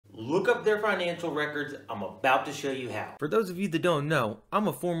look up their financial records. I'm about to show you how. For those of you that don't know, I'm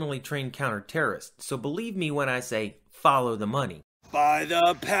a formerly trained counter-terrorist, so believe me when I say follow the money. By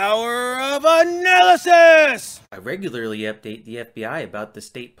the power of analysis! I regularly update the FBI about the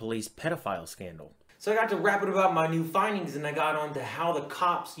state police pedophile scandal. So I got to rapping about my new findings, and I got on to how the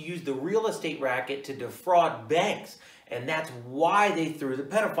cops used the real estate racket to defraud banks. And that's why they threw the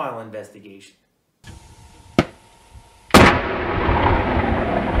pedophile investigation.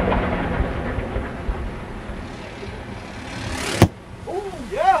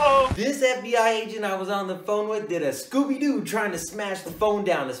 This FBI agent I was on the phone with did a Scooby-Doo trying to smash the phone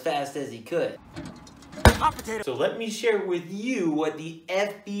down as fast as he could. So let me share with you what the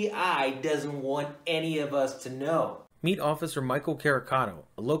FBI doesn't want any of us to know. Meet Officer Michael Caricato,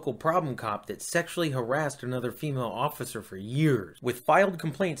 a local problem cop that sexually harassed another female officer for years, with filed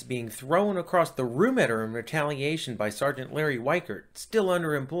complaints being thrown across the room at her in retaliation by Sergeant Larry Weichert, still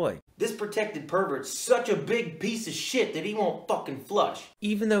underemployed. This protected pervert's such a big piece of shit that he won't fucking flush.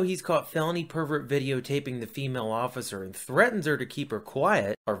 Even though he's caught felony pervert videotaping the female officer and threatens her to keep her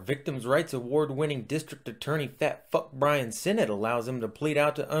quiet, our Victims' Rights Award-winning District Attorney Fat Fuck Brian Sinnott allows him to plead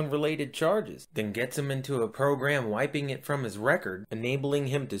out to unrelated charges, then gets him into a program wiping it from his record, enabling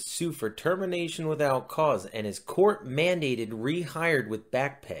him to sue for termination without cause and is court-mandated rehired with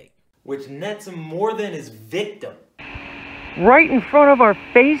back pay, which nets him more than his victim. Right in front of our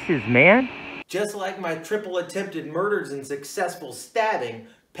faces, man. Just like my triple attempted murders and successful stabbing,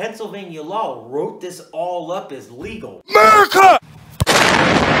 Pennsylvania law wrote this all up as legal. America!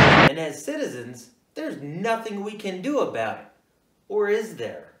 And as citizens, there's nothing we can do about it. Or is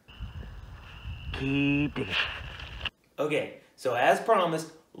there? Keep digging. Okay, so as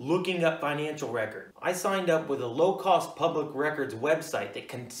promised, looking up financial record. I signed up with a low-cost public records website that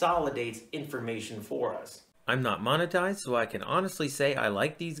consolidates information for us. I'm not monetized, so I can honestly say I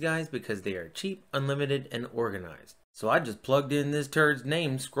like these guys because they are cheap, unlimited, and organized. So I just plugged in this turd's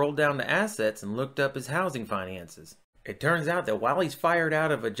name, scrolled down to assets, and looked up his housing finances. It turns out that while he's fired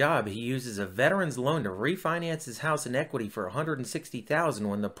out of a job, he uses a veteran's loan to refinance his house in equity for $160,000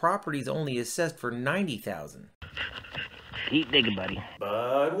 when the property's only assessed for $90,000. Keep digging, buddy.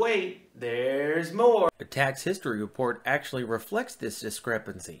 But wait, there's more. The tax history report actually reflects this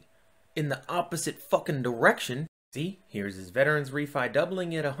discrepancy in the opposite fucking direction. See, here's his veterans refi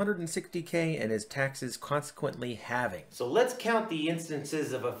doubling at $160K and his taxes consequently halving. So let's count the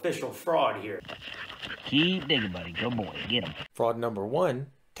instances of official fraud here. Keep digging, buddy. Go boy, get him. Fraud number 1,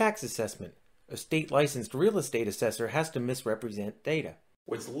 tax assessment. A state licensed real estate assessor has to misrepresent data.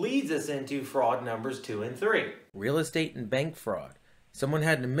 Which leads us into fraud numbers 2 and 3. Real estate and bank fraud. Someone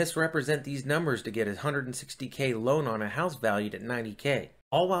had to misrepresent these numbers to get a $160K loan on a house valued at $90K.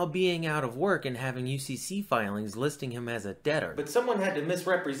 All while being out of work and having UCC filings listing him as a debtor. But someone had to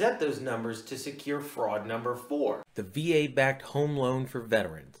misrepresent those numbers to secure fraud number 4. The VA-backed home loan for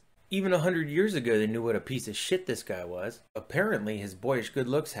veterans. Even 100 years ago they knew what a piece of shit this guy was. Apparently his boyish good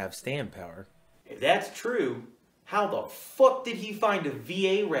looks have stand power. If that's true, how the fuck did he find a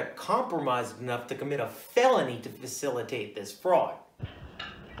VA rep compromised enough to commit a felony to facilitate this fraud?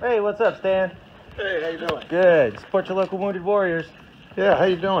 Hey, what's up, Stan? Hey, how you doing? Good. Support your local wounded warriors. Yeah, how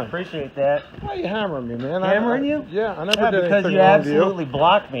you doing? Appreciate that. Why are you hammering me, man? Hammering you? Yeah, I never did because anything you wrong to absolutely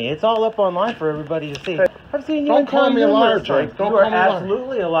blocked me. It's all up online for everybody to see. Hey, I've seen you don't in call town me a liar, numerous times. Jake. Don't You call are me a liar.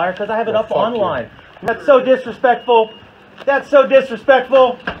 absolutely a liar because I have it Well, up fuck online. That's so disrespectful. That's so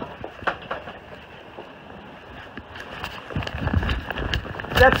disrespectful.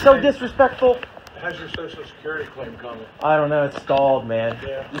 That's so disrespectful. How's your Social Security claim coming? I don't know. It's stalled, man.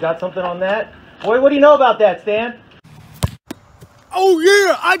 Yeah. You got something on that? Boy, what do you know about that, Stan? Oh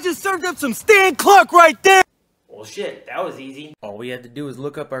yeah, I just served up some Stan Clark right there! Well shit, that was easy. All we had to do was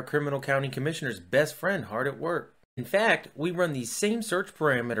look up our criminal county commissioner's best friend hard at work. In fact, we run these same search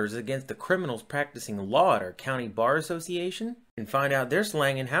parameters against the criminals practicing law at our county bar association and find out they're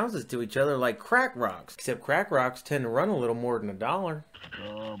slanging houses to each other like crack rocks. Except crack rocks tend to run a little more than $1.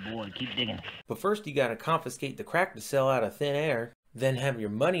 Oh boy, keep digging. But first you gotta confiscate the crack to sell out of thin air. Then have your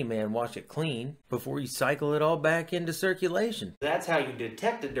money man wash it clean before you cycle it all back into circulation. That's how you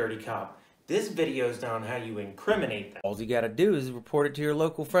detect a dirty cop. This video's on how you incriminate them. All you gotta do is report it to your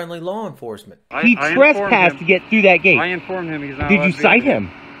local friendly law enforcement. He trespassed to get through that gate. I informed him he's not Did allowed you to cite be there.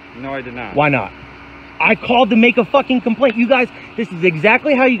 him? No, I did not. Why not? I called to make a fucking complaint. You guys, this is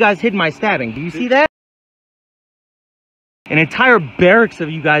exactly how you guys hid my stabbing. Do you see that? An entire barracks of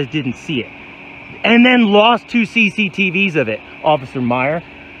you guys didn't see it. And then lost 2 CCTVs of it, Officer Meyer.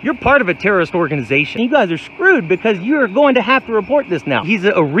 You're part of a terrorist organization. You guys are screwed because you're going to have to report this now. He's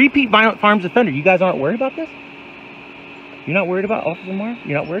a repeat violent firearms offender. You guys aren't worried about this? You're not worried about Officer Moore?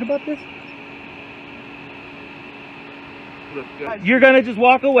 You're not worried about this? You're gonna just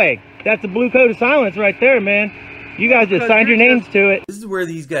walk away. That's a blue code of silence right there, man. You guys just signed your names to it. This is where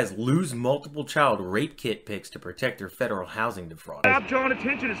these guys lose multiple child rape kit pics to protect their federal housing defraud. Stop drawing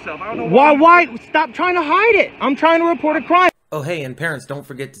attention to stuff. I don't know Why? Stop trying to hide it. I'm trying to report a crime. Oh hey, and parents, don't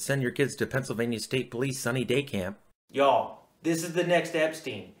forget to send your kids to Pennsylvania State Police Sunny Day Camp. Y'all, this is the next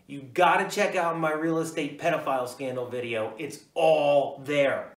Epstein. You gotta check out my real estate pedophile scandal video. It's all there.